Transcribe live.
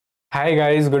Hi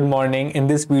guys, good morning. In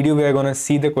this video, we are going to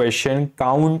see the question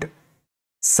count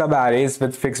subarrays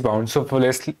with fixed bounds. So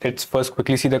let's first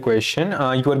quickly see the question.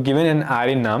 You are given an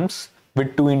array nums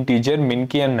with two integer min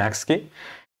k and max k.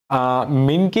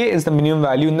 Min k is the minimum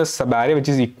value in the subarray which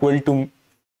is equal to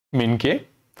min k,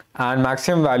 and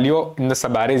maximum value in the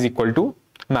subarray is equal to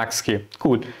max k.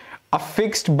 Cool. A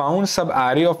fixed bound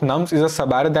subarray of nums is a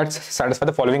subarray that satisfies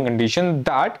the following condition: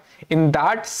 that in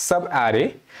that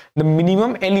subarray the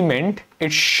minimum element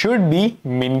it should be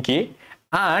min k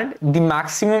and the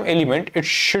maximum element it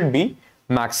should be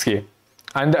max k,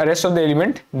 and the rest of the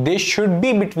element they should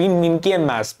be between min k and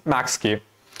max k.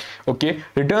 Okay,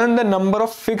 return the number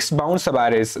of fixed bound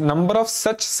subarrays, number of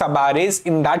such subarrays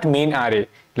in that main array.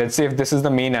 Let's say if this is the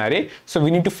main array, so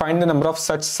we need to find the number of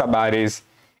such subarrays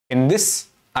in this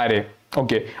array.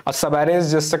 Okay, a subarray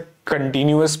is just a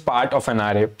continuous part of an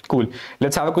array. Cool.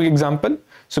 Let's have a quick example.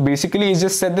 So basically, it's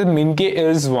just said that min k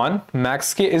is 1,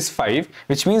 max k is 5,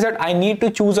 which means that I need to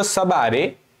choose a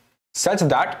subarray such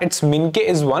that its min k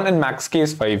is 1 and max k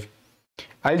is 5.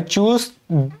 I'll choose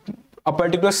a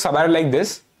particular subarray like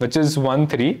this, which is 1,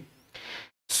 3.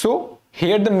 So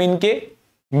here the min k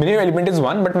minimum element is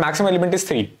 1, but maximum element is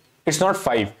 3. It's not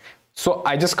 5. So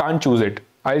I just can't choose it.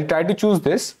 I'll try to choose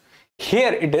this.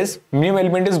 Here it is, minimum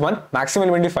element is 1, maximum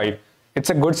element is 5. It's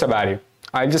a good subarray.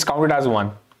 I'll just count it as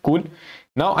 1. Cool.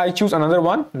 Now I choose another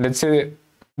one. Let's say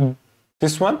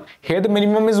this one. Here the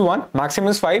minimum is 1, maximum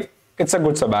is 5. It's a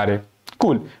good subarray.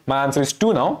 Cool. My answer is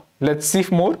 2 now. Let's see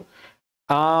more.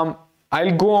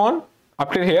 I'll go on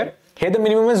up till here. Here the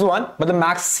minimum is 1, but the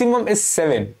maximum is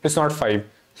 7. It's not 5.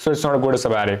 So it's not a good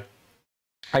subarray.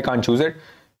 I can't choose it.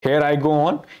 Here I go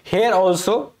on. Here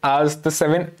also, as the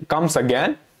 7 comes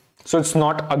again, so it's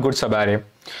not a good subarray.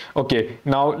 Okay,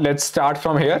 now let's start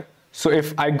from here. So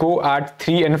if I go at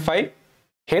 3 and 5,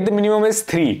 here the minimum is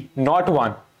 3, not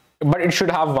 1, but it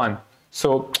should have 1.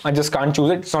 So I just can't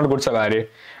choose it. It's not a good subarray.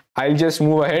 I'll just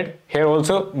move ahead. Here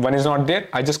also 1 is not there.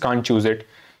 I just can't choose it.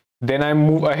 Then I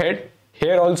move ahead.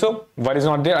 Here also 1 is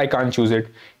not there. I can't choose it.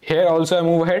 Here also I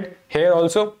move ahead. Here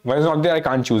also 1 is not there. I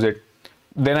can't choose it.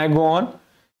 Then I go on.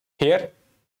 Here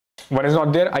 1 is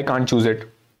not there. I can't choose it.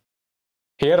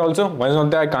 Here also 1 is not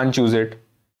there. I can't choose it.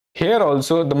 Here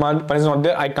also the 1 is not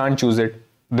there. I can't choose it.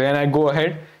 Then I go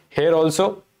ahead. Here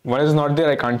also 1 is not there.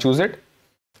 I can't choose it.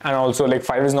 And also like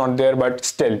 5 is not there, but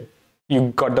still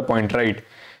you got the point, right?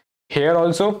 Here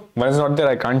also 1 is not there.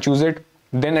 I can't choose it.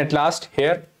 Then at last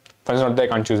here 1 is not there. I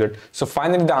can't choose it. So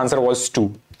finally the answer was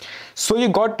 2. So you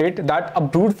got it that a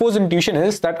brute force intuition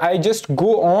is that I just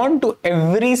go on to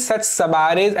every such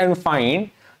subarrays and find,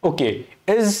 okay,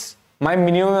 is my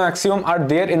minimum and maximum are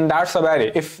there in that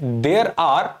subarray? If there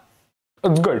are,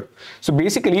 it's good. So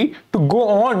basically to go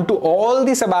on to all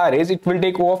the subarrays, it will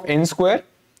take O of n square,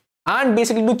 and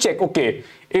basically to check, okay,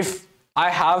 if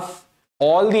I have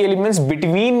all the elements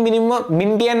between minimum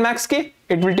min k and max k,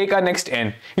 it will take our next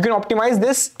n. You can optimize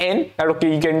this n, that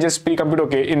okay, you can just pre-compute,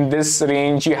 okay, in this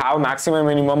range you have maximum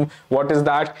minimum, what is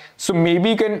that? So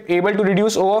maybe you can able to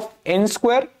reduce O of n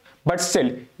square, but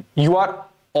still you are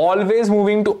always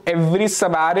moving to every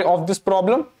subarray of this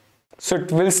problem, so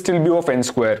it will still be O of n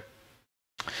square.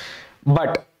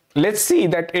 But let's see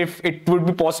that if it would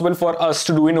be possible for us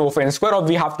to do in O of n square, or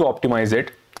we have to optimize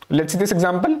it. Let's see this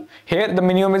example. Here the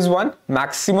minimum is 1,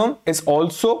 maximum is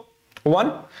also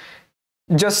 1.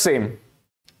 Just same.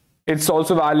 It's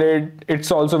also valid,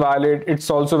 it's also valid, it's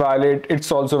also valid,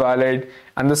 it's also valid,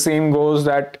 and the same goes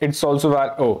that it's also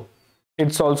valid. Oh,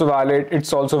 it's also valid,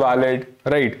 it's also valid,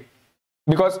 right?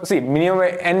 Because see,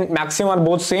 minimum and maximum are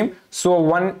both same, so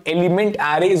one element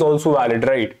array is also valid,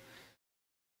 right?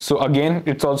 So again,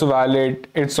 it's also valid,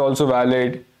 it's also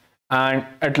valid, and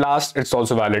at last it's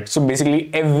also valid. So basically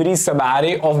every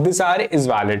subarray of this array is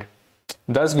valid.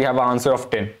 Thus we have an answer of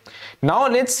 10. Now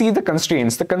let's see the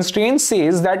constraints. The constraint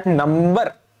says that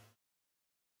number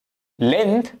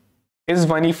length is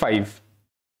 1e5.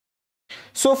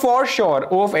 So for sure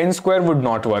O of n square would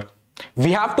not work.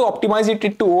 We have to optimize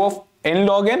it to O of n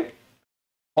log n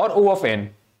or O of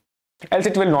n, else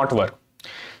it will not work.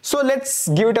 So let's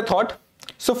give it a thought.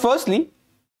 So firstly,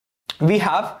 we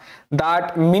have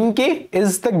that min k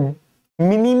is the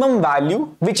minimum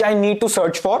value which I need to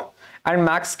search for, and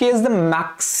max k is the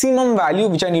maximum value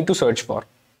which I need to search for.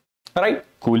 Right?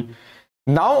 Cool.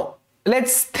 Now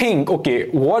let's think, okay,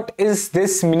 what is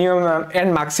this minimum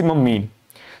and maximum mean?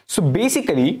 So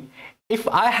basically, if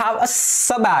I have a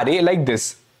subarray like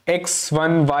this,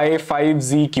 x1 y5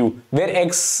 z q, where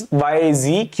x y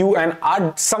z q and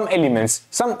are some elements,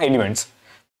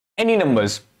 any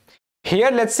numbers,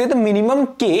 Here, let's say the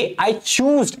minimum k I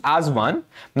choose as 1,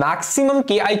 maximum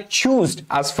k I choose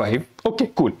as 5.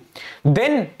 Okay, cool.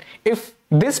 Then if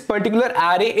this particular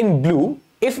array in blue,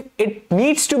 if it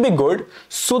needs to be good,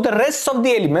 so the rest of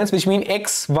the elements, which mean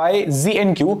x, y, z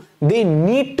and q, they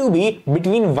need to be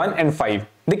between 1 and 5.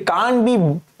 They can't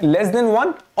be less than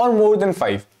 1 or more than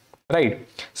 5, right?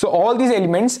 So all these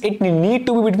elements, it need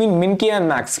to be between min k and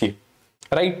max k,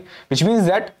 right? Which means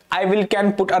that I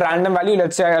can put a random value.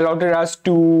 Let's say I allowed it as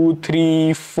 2,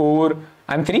 3, 4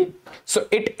 and 3. So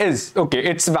it is okay,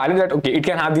 it's valid that okay, it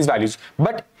can have these values.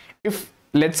 But if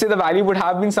let's say the value would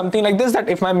have been something like this, that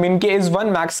if my min k is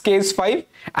 1, max k is 5,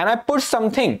 and I put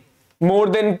something more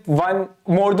than 1,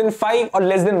 more than 5 or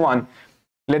less than 1,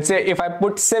 let's say if I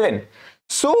put 7,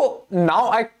 so now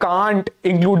I can't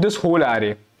include this whole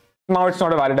array. Now it's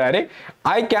not a valid array.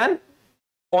 I can,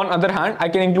 on other hand, I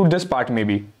can include this part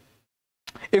maybe,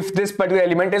 if this particular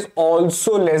element is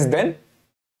also less than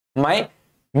my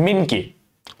min k,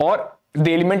 or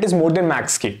the element is more than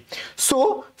max k.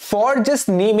 So for just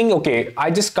naming, okay, I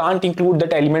just can't include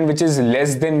that element which is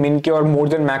less than min k or more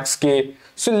than max k.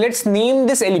 So let's name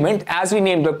this element as we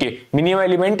named. Okay, minimum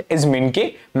element is min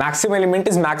k, maximum element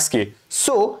is max k.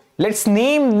 So let's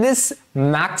name this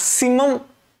maximum,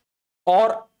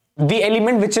 or the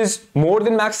element which is more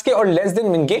than max k or less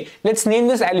than min k, let's name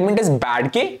this element as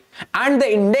bad k, and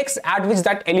the index at which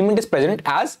that element is present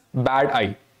as bad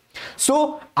I.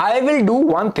 So I will do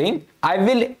one thing. I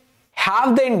will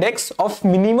have the index of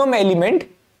minimum element,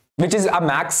 which is a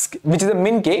max, which is a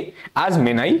min k, as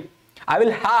min I. I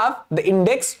will have the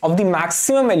index of the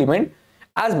maximum element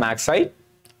as max I,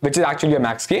 which is actually a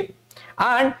max k,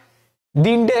 and the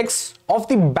index of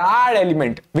the bad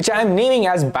element, which I am naming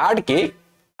as bad k.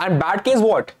 And bad k is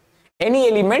what? Any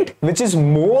element which is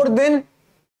more than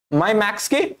my max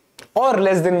k or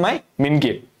less than my min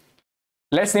k.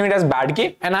 Let's name it as bad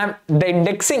k, and the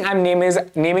indexing I'm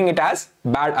naming it as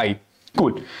bad I.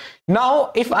 Cool.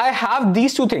 Now if I have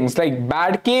these two things like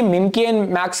bad k, min k and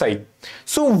max I,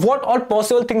 so what all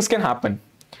possible things can happen?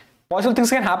 Possible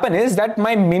things can happen is that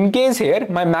my min k is here,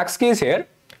 my max k is here,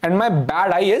 and my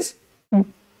bad I is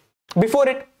before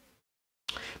it.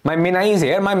 My min I is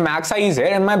here, my max I is here,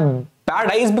 and my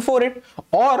bad I is before it.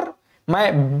 Or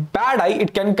my bad I,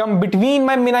 it can come between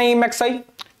my min I and max I,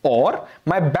 or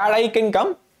my bad I can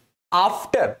come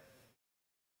after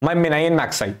my min I and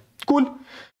max I. Cool.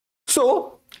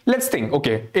 So let's think,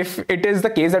 okay, if it is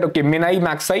the case that okay, min I,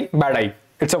 max I, bad I,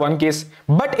 it's a one case.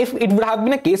 But if it would have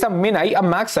been a case of min I, a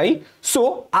max I,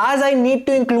 so as I need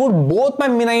to include both my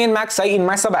min I and max I in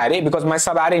my subarray, because my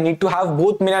subarray need to have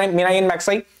both min I and max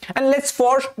I, and let's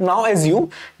for now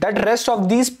assume that rest of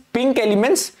these pink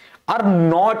elements are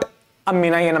not a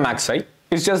min I and a max I.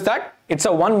 It's just that it's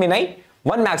a one min I,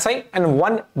 one max I and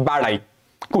one bad I.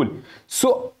 Cool.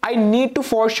 So I need to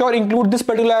for sure include this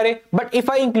particular array, but if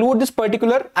I include this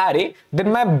particular array,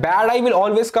 then my bad I will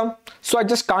always come. So I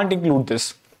just can't include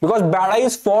this because bad I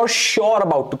is for sure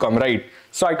about to come, right?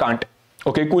 So I can't.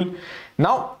 Okay, cool.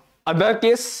 Now other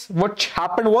case, what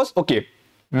happened was, okay,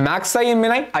 max I and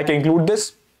min I can include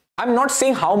this. I'm not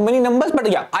saying how many numbers,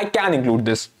 but yeah, I can include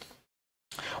this.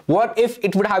 What if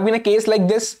it would have been a case like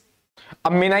this,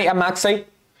 a min I, a max I?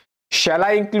 Shall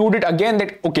I include it again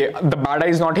that, okay, the bad I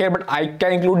is not here, but I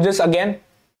can include this again?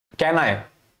 Can I?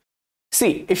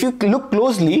 See, if you look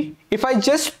closely, if I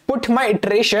just put my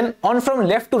iteration on from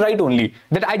left to right only,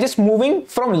 that I just moving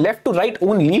from left to right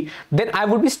only, then I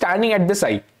would be standing at this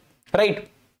I, right?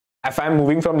 If I'm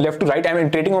moving from left to right, I'm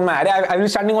iterating on my array, I will be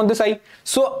standing on this I.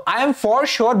 So I am for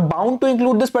sure bound to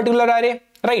include this particular array,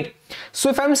 right? So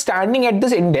if I'm standing at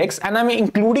this index and I'm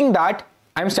including that,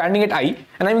 I'm standing at I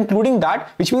and I'm including that,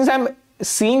 which means I'm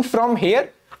seeing from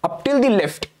here up till the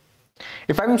left.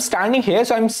 If I'm standing here,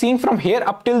 so I'm seeing from here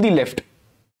up till the left.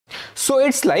 So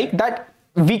it's like that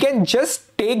we can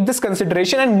just take this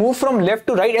consideration and move from left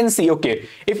to right and see, okay,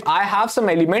 if I have some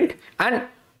element and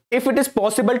if it is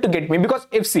possible to get me, because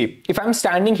if I'm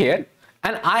standing here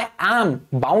and I am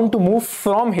bound to move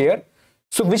from here,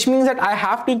 so which means that I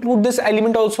have to include this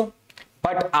element also.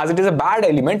 But as it is a bad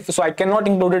element, so I cannot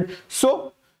include it.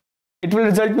 So it will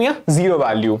result me a zero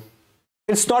value.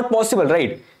 It's not possible,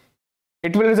 right?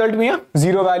 It will result me a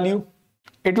zero value.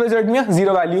 It will result me a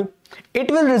zero value. It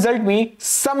will result me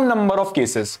some number of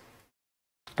cases.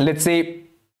 Let's say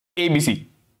ABC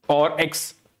or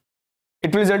X.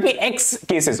 It will result me X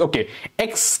cases. Okay,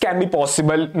 X can be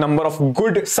possible number of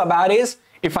good subarrays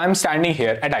if I'm standing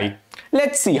here at I.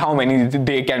 Let's see how many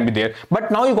they can be there. But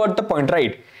now you got the point,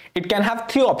 right? It can have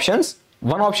three options,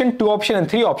 one option, two option and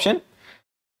three option.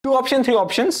 Two option, three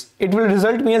options, it will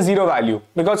result me a zero value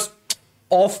because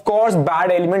of course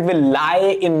bad element will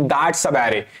lie in that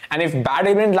subarray, and if bad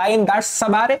element lie in that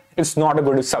subarray, it's not a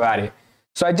good subarray.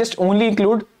 So I just only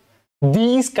include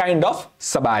these kind of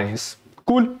subarrays.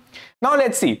 Cool. Now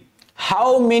let's see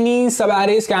how many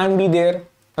subarrays can be there,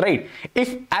 right?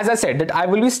 If, as I said, that I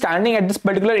will be standing at this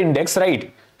particular index,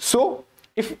 right? So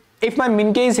if my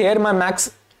min k is here, my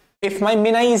max, if my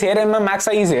min I is here and my max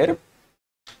I is here,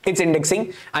 it's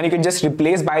indexing, and you can just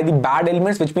replace by the bad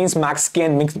elements, which means max k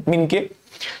and min k.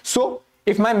 So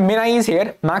if my min I is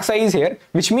here, max I is here,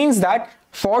 which means that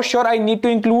for sure I need to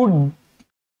include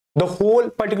the whole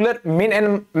particular min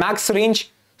and max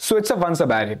range. So it's a one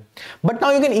subarray. But now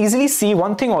you can easily see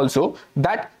one thing also,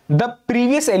 that the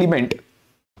previous element,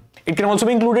 it can also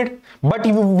be included, but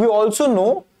we also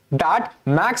know that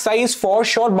max I is for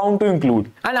sure bound to include,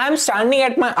 and I'm standing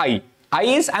at my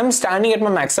I'm standing at my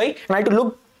max I, and I have to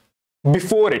look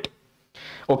before it.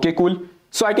 Okay, cool.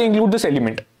 So I can include this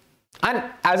element, and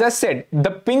as I said,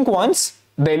 the pink ones,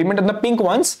 the element of the pink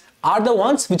ones are the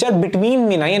ones which are between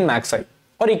min I and max I,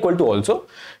 or equal to also,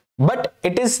 but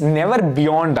it is never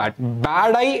beyond that.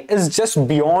 Bad I is just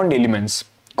beyond elements.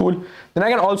 Cool. Then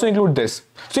I can also include this.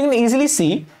 So you can easily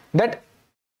see that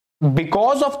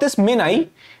because of this min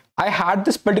I had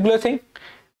this particular thing,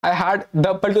 I had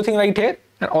the particular thing right here,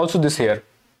 and also this here,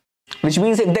 which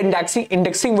means if the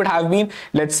indexing would have been,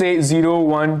 let's say 0,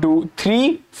 1, 2,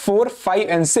 3, 4, 5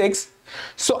 and 6.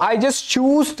 So I just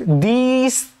choose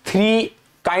these three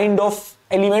kind of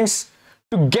elements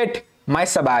to get my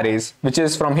subarrays, which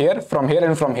is from here,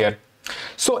 and from here.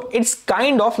 So it's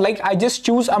kind of like I just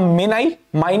choose a min I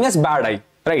minus bad I,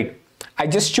 right? I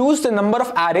just choose the number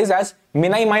of arrays as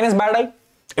min I minus bad I.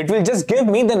 It will just give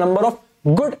me the number of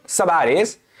good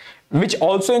subarrays, which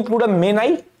also include a min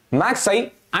I, max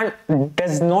I, and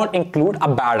does not include a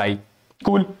bad I.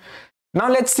 Cool. Now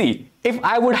let's see, if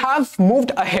I would have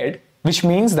moved ahead, which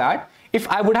means that if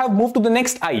I would have moved to the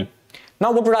next I,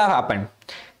 now what would have happened?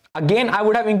 Again, I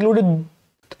would have included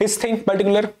this thing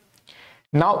particular.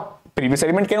 Now previous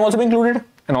element can also be included,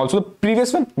 and also the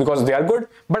previous one, because they are good,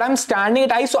 but I'm standing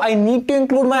at I, so I need to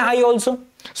include my I also.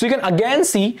 So you can again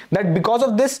see that because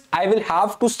of this, I will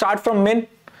have to start from min,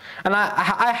 and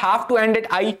I have to end at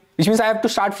I, which means I have to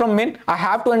start from min, I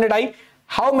have to end at I.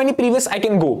 How many previous I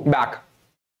can go back?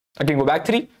 I can go back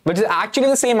 3, which is actually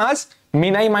the same as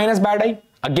min I minus bad I.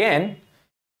 Again,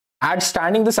 at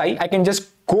standing this I can just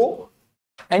go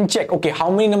and check, okay,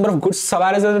 how many number of good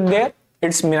subarrays are there?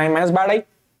 It's min I minus bad I.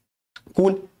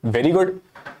 Cool, very good.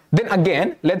 Then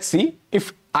again, let's see,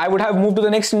 if I would have moved to the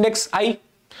next index I,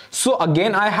 so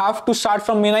again I have to start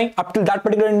from min I up till that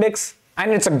particular index,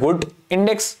 and it's a good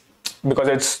index because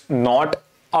it's not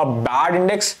a bad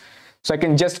index. So I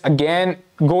can just again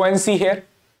go and see here,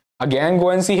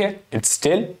 it's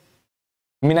still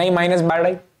min I minus bad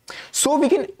I. So we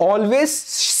can always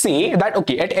say that,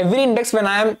 okay, at every index when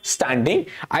I am standing,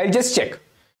 I'll just check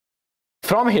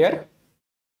from here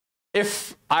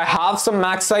if I have some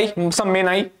max I, some min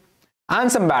I, and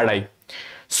some bad I.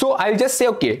 So I'll just say,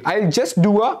 okay, I'll just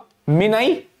do a min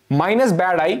I minus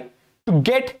bad I to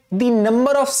get the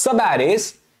number of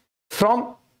subarrays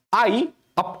from I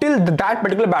up till that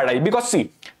particular bad I. Because see,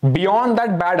 beyond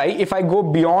that bad I, if I go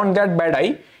beyond that bad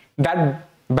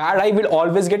I will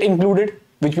always get included,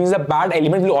 which means the bad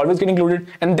element will always get included,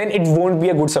 and then it won't be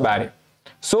a good subarray.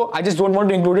 So I just don't want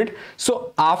to include it.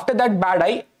 So after that bad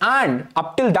I and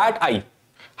up till that I,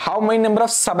 how many number of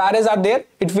subarrays are there?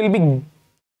 It will be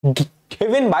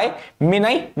given by min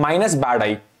I minus bad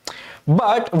I.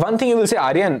 But one thing you will say,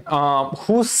 Aryan,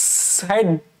 who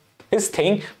said this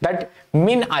thing that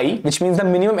min I, which means the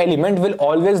minimum element, will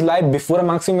always lie before a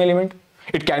maximum element?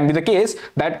 It can be the case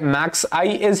that max I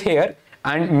is here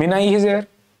and min I is here.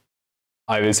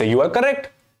 I will say you are correct.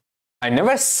 I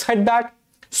never said that.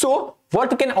 So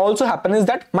what can also happen is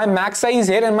that my max I is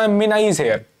here and my min I is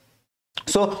here.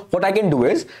 So what I can do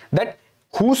is that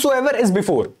whosoever is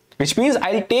before, which means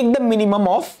I'll take the minimum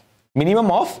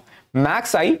of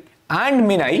max I and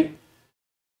min I,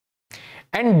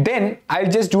 and then I'll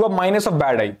just do a minus of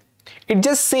bad I. It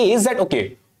just says that,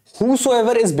 okay,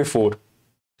 whosoever is before,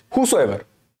 whosoever,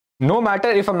 no matter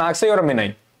if a max I or a min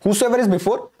I, whosoever is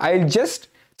before, I'll just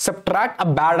subtract a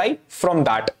bad I from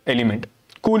that element.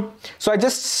 Cool. So I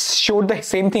just showed the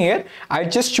same thing here. I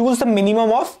just choose the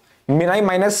minimum of min I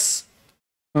minus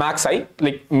max I,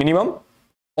 like minimum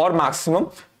or maximum,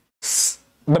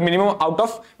 the minimum out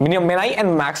of minimum min I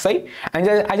and max I, and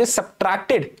I just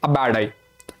subtracted a bad I,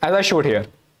 as I showed here.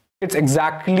 It's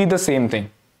exactly the same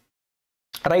thing,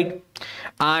 right?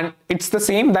 And it's the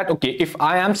same that, okay, if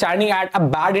I am standing at a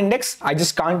bad index, I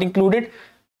just can't include it.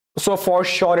 So for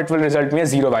sure it will result me a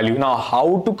zero value. Now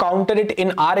how to counter it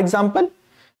in our example?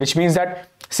 Which means that,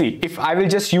 see, if I will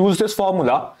just use this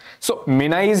formula, so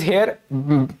min I is here,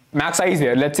 max I is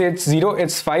here. Let's say it's 0,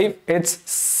 it's 5, it's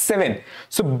 7.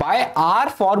 So by our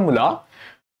formula,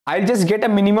 I'll just get a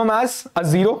minimum as a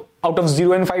 0. Out of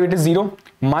 0 and 5, it is 0,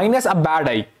 minus a bad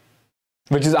I,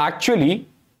 which is actually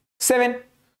 7.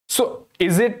 So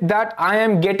is it that I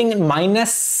am getting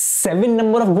minus 7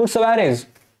 number of good subarrays?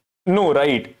 No,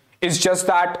 right? It's just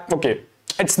that, okay,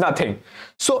 it's nothing.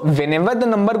 So whenever the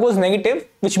number goes negative,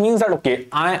 which means that, okay,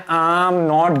 I am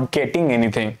not getting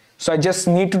anything. So I just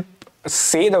need to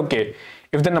say that, okay,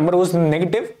 if the number goes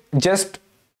negative, just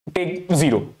take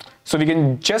 0. So we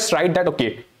can just write that,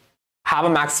 okay, have a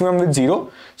maximum with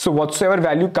 0. So whatsoever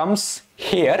value comes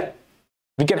here,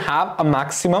 we can have a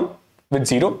maximum with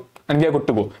 0 and we are good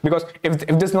to go. Because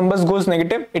if this number goes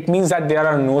negative, it means that there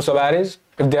are no subarrays.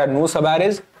 If there are no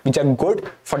subarrays which are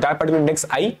good for that particular index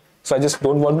I, so I just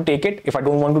don't want to take it. If I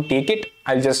don't want to take it,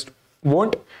 I'll just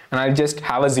won't, and I'll just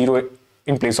have a 0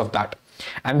 in place of that.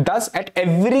 And thus at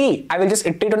every, I will just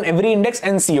iterate on every index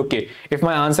and see, okay, if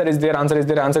my answer is there, answer is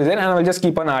there, answer is there, and I will just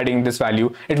keep on adding this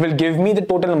value. It will give me the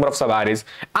total number of subarrays.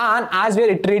 And as we are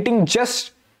iterating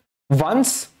just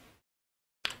once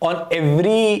on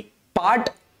every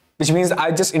part, which means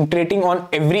I just iterating on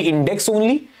every index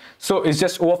only. So it's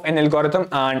just O of n algorithm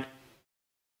and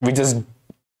we just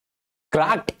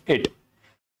cracked it.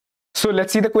 So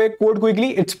let's see the code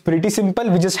quickly. It's pretty simple.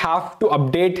 We just have to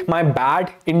update my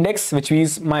bad index, which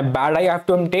means my bad I have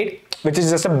to update, which is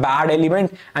just a bad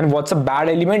element. And what's a bad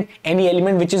element? Any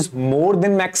element which is more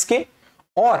than max k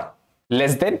or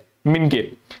less than min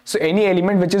k. So any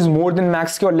element which is more than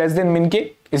max k or less than min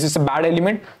k is just a bad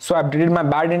element. So I updated my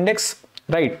bad index,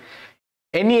 right?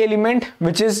 Any element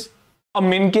which is a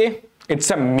min k,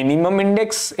 it's a minimum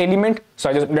index element. So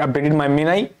I just updated my min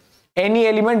I. Any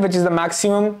element which is the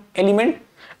maximum element,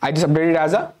 I just updated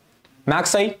as a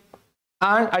max I.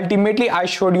 And ultimately I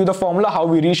showed you the formula how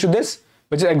we reached to this,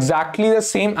 which is exactly the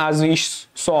same as we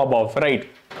saw above, right?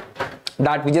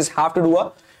 That we just have to do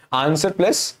a answer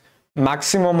plus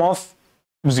maximum of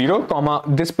 0 comma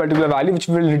this particular value, which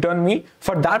will return me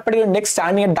for that particular index.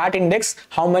 Standing at that index,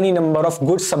 how many number of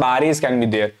good subarrays can be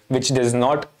there, which does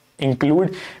not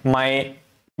include my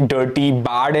dirty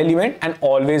bad element, and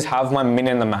always have my min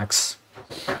and the max.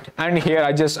 And here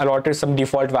I just allotted some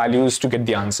default values to get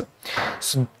the answer.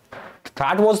 So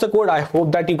that was the code. I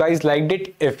hope that you guys liked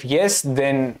it. If yes,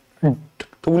 then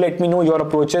do let me know your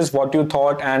approaches, what you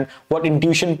thought and what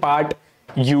intuition part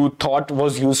you thought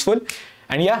was useful.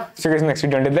 And yeah, see you guys in the next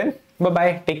video. Until then, bye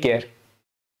bye, take care.